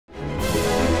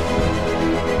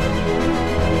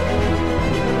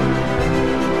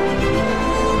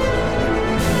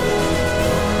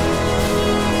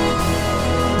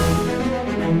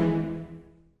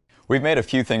We've made a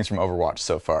few things from Overwatch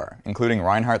so far, including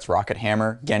Reinhardt's rocket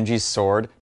hammer, Genji's sword,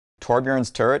 Torbjorn's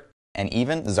turret, and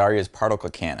even Zarya's particle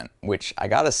cannon, which I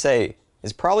gotta say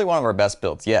is probably one of our best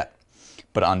builds yet.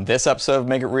 But on this episode of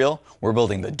Make It Real, we're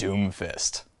building the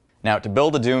DOOMFIST. Now, to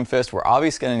build a DOOMFIST, we're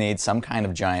obviously going to need some kind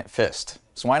of giant fist.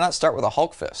 So why not start with a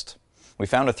Hulk fist? We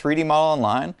found a 3D model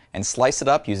online and sliced it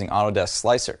up using Autodesk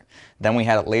Slicer. Then we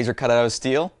had it laser cut out of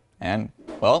steel, and,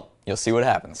 well, you'll see what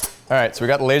happens. Alright, so we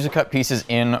got the laser cut pieces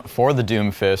in for the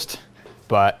DOOMFIST,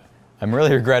 but I'm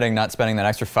really regretting not spending that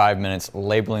extra 5 minutes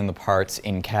labeling the parts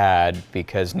in CAD,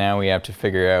 because now we have to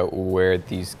figure out where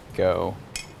these go.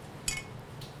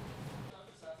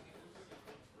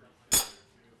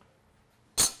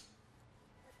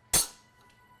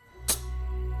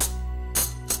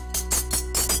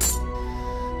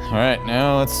 Alright,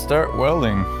 now let's start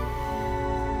welding.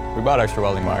 We bought extra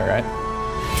welding wire, right?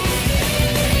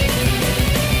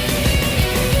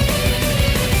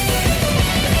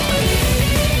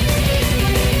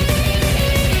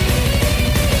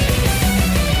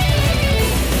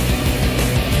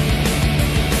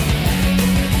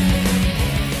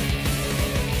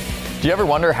 Do you ever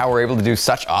wonder how we're able to do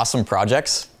such awesome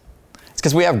projects? It's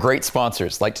because we have great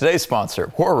sponsors, like today's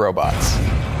sponsor, War Robots.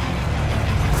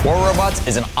 War Robots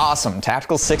is an awesome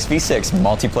tactical 6v6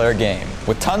 multiplayer game.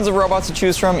 With tons of robots to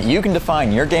choose from, you can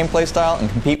define your gameplay style and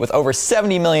compete with over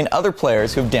 70 million other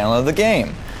players who've downloaded the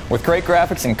game. With great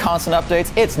graphics and constant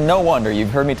updates, it's no wonder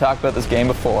you've heard me talk about this game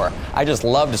before. I just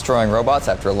love destroying robots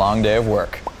after a long day of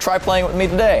work. Try playing it with me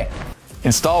today.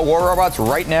 Install War Robots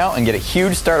right now and get a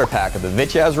huge starter pack of the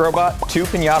Vityaz robot, 2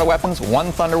 Pinata weapons,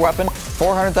 1 Thunder weapon,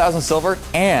 400,000 silver,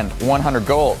 and 100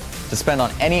 gold to spend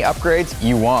on any upgrades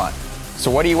you want.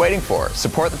 So what are you waiting for?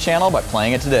 Support the channel by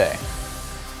playing it today.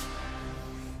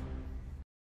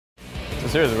 So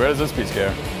seriously, where does this piece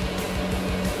go?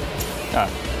 Ah.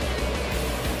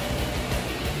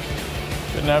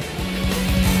 Good enough.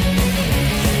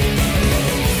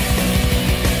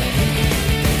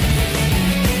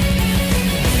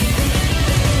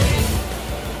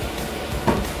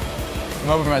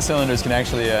 I'm hoping my cylinders can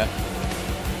actually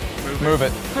move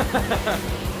it.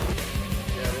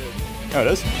 Oh, it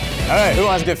is? All right, who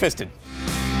wants to get fisted?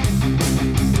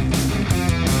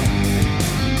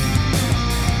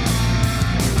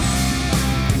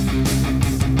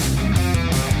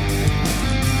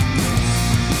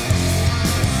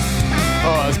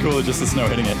 Oh, that's cool, just the snow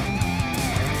hitting it.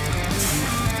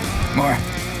 More.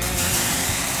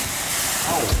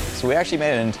 Oh. So we actually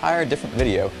made an entire different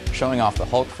video showing off the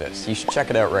Hulk fist. You should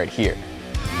check it out right here.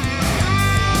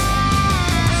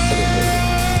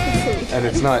 And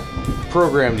it's not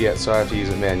programmed yet, so I have to use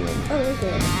it manually. Oh,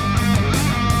 okay.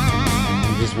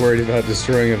 I'm just worried about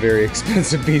destroying a very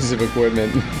expensive piece of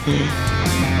equipment.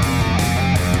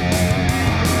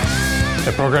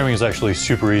 The programming is actually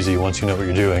super easy once you know what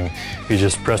you're doing. You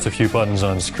just press a few buttons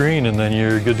on screen and then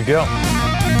you're good to go.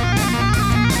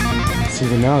 See,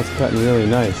 but now it's cutting really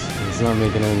nice. It's not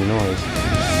making any noise.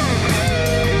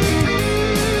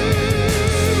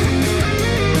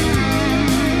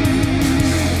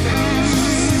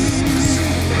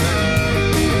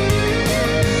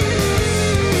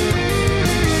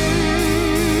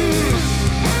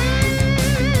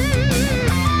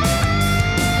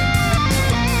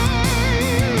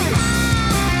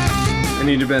 I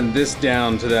need to bend this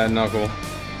down to that knuckle.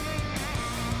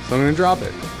 So I'm gonna drop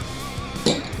it.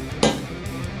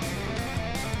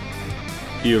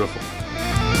 Beautiful.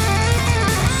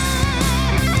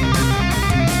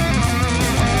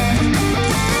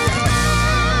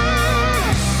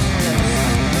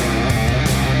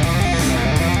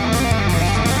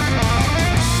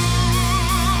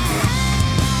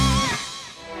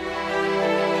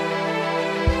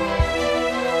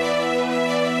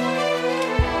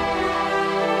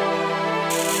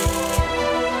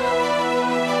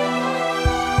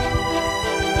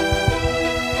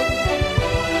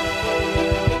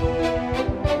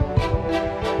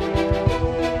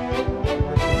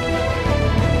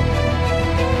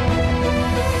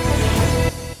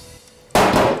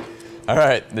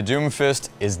 Alright, the DOOMFIST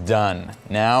is done.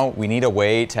 Now we need a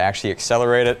way to actually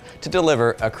accelerate it to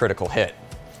deliver a critical hit.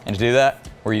 And to do that,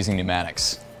 we're using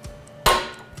pneumatics.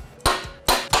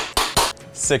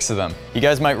 6 of them. You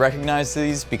guys might recognize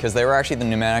these because they were actually the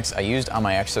pneumatics I used on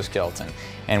my exoskeleton.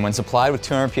 And when supplied with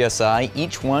 200 psi,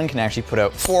 each one can actually put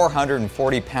out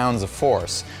 440 pounds of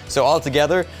force. So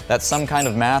altogether, that's some kind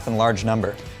of math and large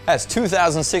number. That's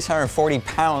 2,640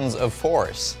 pounds of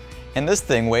force. And this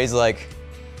thing weighs like,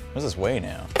 what does this weigh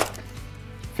now?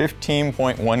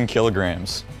 15.1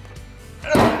 kilograms.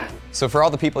 So for all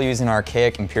the people using an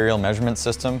archaic imperial measurement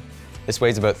system, this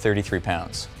weighs about 33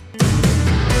 pounds.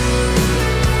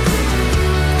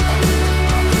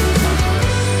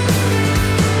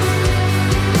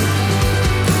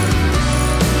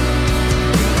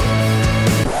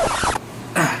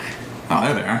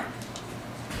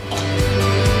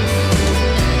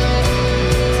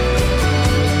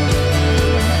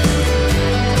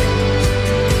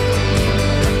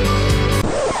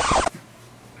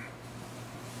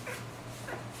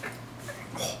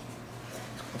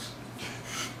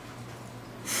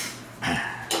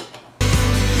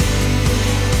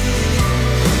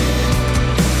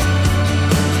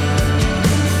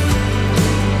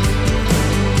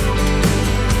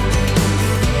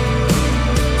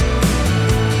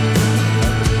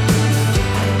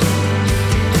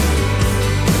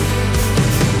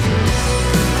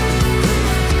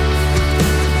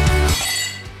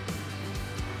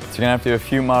 you're gonna have to do a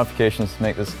few modifications to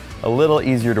make this a little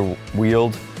easier to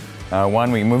wield.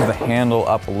 One, we move the handle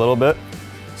up a little bit,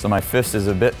 so my fist is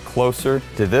a bit closer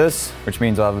to this, which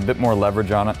means I'll have a bit more leverage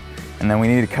on it. And then we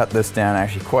need to cut this down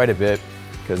actually quite a bit,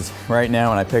 because right now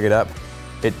when I pick it up,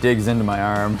 it digs into my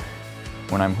arm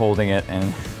when I'm holding it,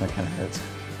 and that kind of hurts.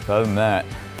 But other than that,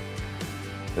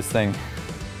 this thing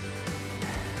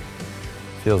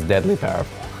feels deadly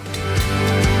powerful.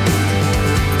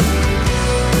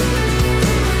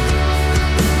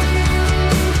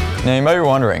 Now you might be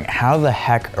wondering, how the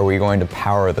heck are we going to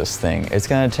power this thing? It's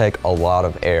going to take a lot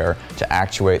of air to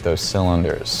actuate those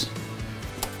cylinders.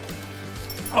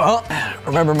 Well,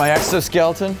 remember my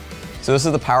exoskeleton? So this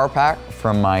is the power pack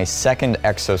from my second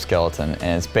exoskeleton,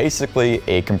 and it's basically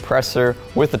a compressor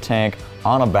with a tank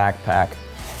on a backpack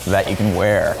that you can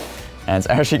wear. And it's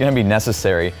actually going to be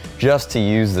necessary just to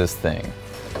use this thing.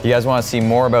 If you guys want to see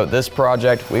more about this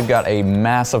project, we've got a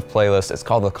massive playlist. It's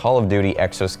called the Call of Duty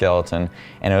Exoskeleton,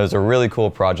 and it was a really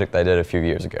cool project I did a few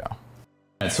years ago. All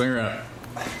right, swing around.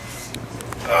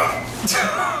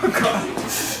 Oh, God.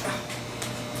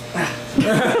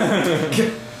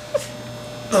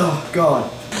 Oh,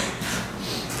 God.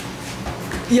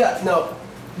 Yeah, no,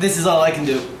 this is all I can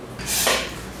do.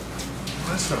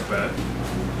 That's not bad.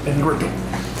 And we're done.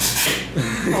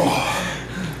 Oh.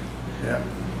 Yeah.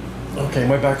 Okay,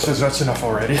 my back says that's enough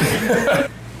already. I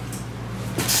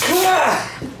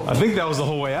think that was the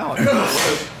whole way out.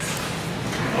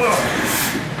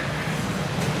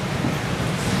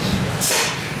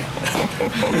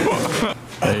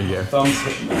 There you go. Thumbs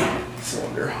hitting the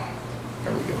cylinder.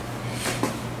 There we go.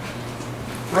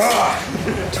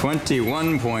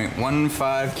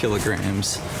 21.15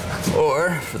 kilograms.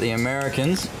 Or, for the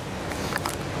Americans,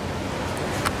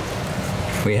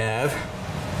 we have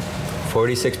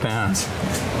 46 pounds.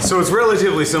 So it's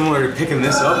relatively similar to picking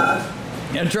this up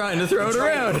And trying to throw it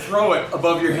around. Throw it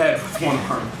above your head with one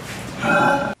arm.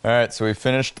 All right, so we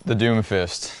finished the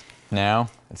DOOMFIST. Now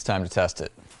it's time to test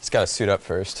it. It's got to suit up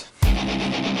first.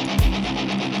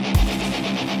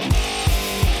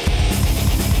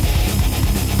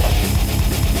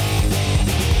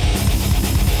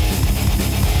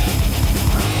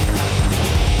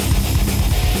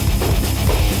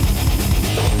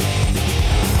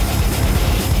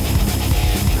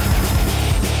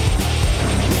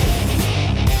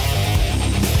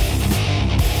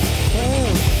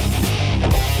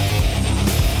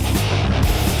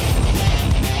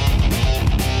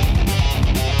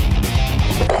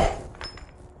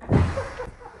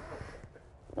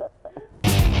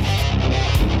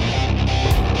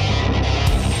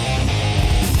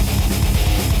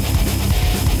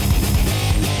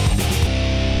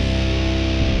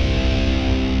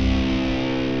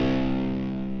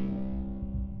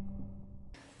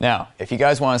 Now, if you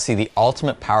guys want to see the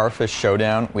ultimate Power Fist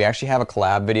showdown, we actually have a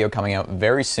collab video coming out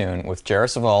very soon with Jarrett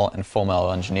Saval and Full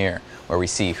Metal Engineer, where we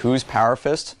see whose Power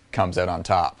Fist comes out on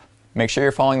top. Make sure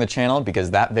you're following the channel because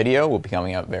that video will be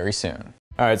coming out very soon.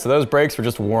 All right, so those brakes were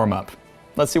just warm up.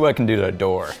 Let's see what I can do to a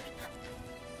door.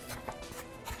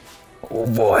 Oh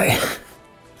boy.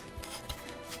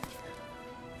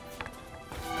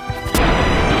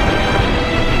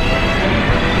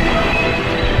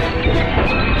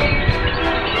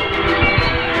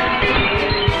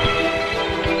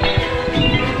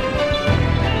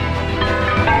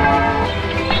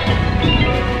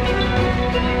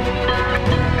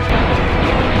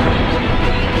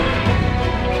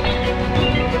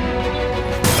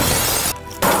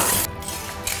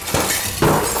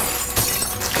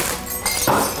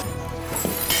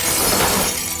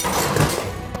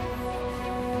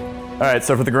 Alright,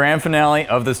 so for the grand finale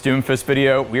of this DOOMFIST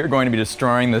video, we are going to be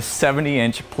destroying the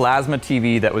 70-inch plasma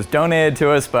TV that was donated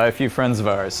to us by a few friends of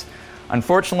ours.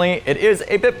 Unfortunately, it is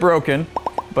a bit broken,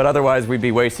 but otherwise we'd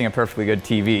be wasting a perfectly good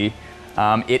TV.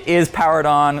 It is powered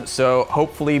on, so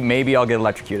hopefully maybe I'll get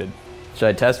electrocuted. Should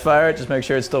I test fire it? Just make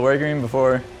sure it's still working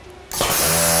before...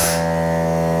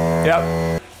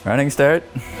 Yep. Running start.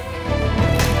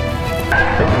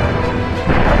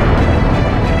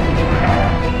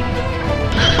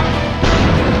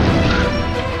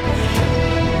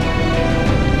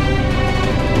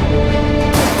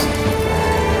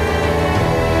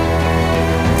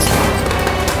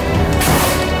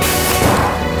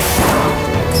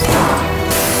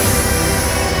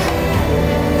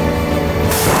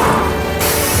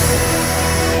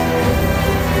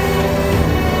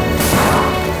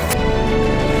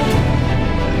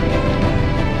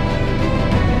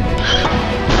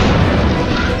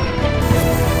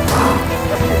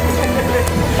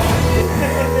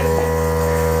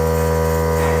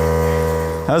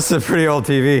 That's a pretty old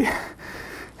TV.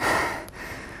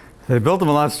 They built them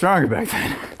a lot stronger back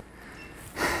then.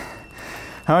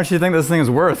 How much do you think this thing is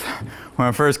worth when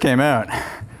it first came out?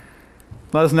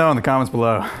 Let us know in the comments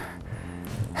below.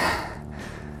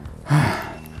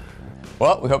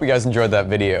 Well, we hope you guys enjoyed that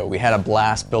video. We had a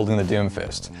blast building the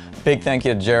Doomfist. Big thank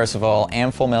you to Jared Saval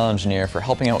and Full Metal Engineer for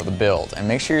helping out with the build, and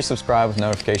make sure you're subscribed with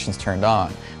notifications turned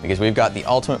on, because we've got the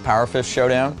Ultimate Power Fist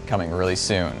Showdown coming really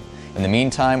soon. In the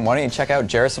meantime, why don't you check out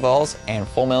Jared Saval's and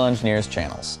Full Metal Engineer's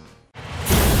channels.